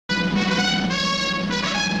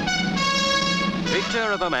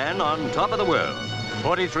Picture of a man on top of the world.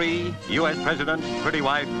 43, U.S. President, pretty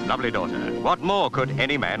wife, lovely daughter. What more could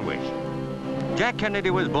any man wish? Jack Kennedy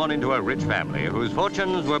was born into a rich family whose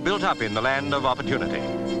fortunes were built up in the land of opportunity.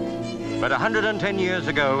 But 110 years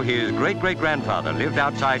ago, his great-great-grandfather lived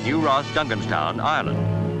outside New Ross, Duncanstown,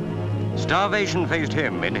 Ireland. Starvation faced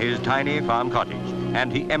him in his tiny farm cottage,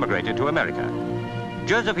 and he emigrated to America.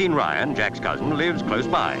 Josephine Ryan, Jack's cousin, lives close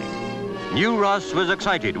by. New Ross was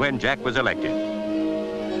excited when Jack was elected.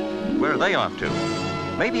 Where are they off to?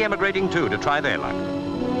 Maybe emigrating too to try their luck.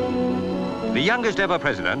 The youngest ever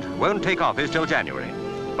president won't take office till January,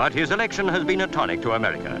 but his election has been a tonic to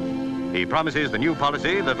America. He promises the new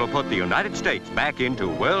policy that will put the United States back into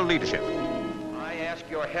world leadership. I ask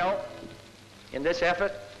your help in this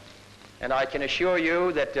effort, and I can assure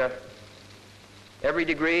you that every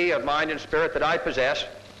degree of mind and spirit that I possess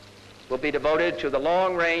will be devoted to the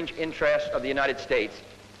long-range interests of the United States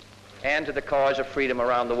and to the cause of freedom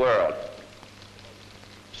around the world.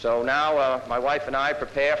 So now my wife and I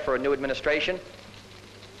prepare for a new administration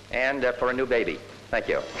and for a new baby. Thank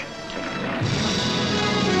you.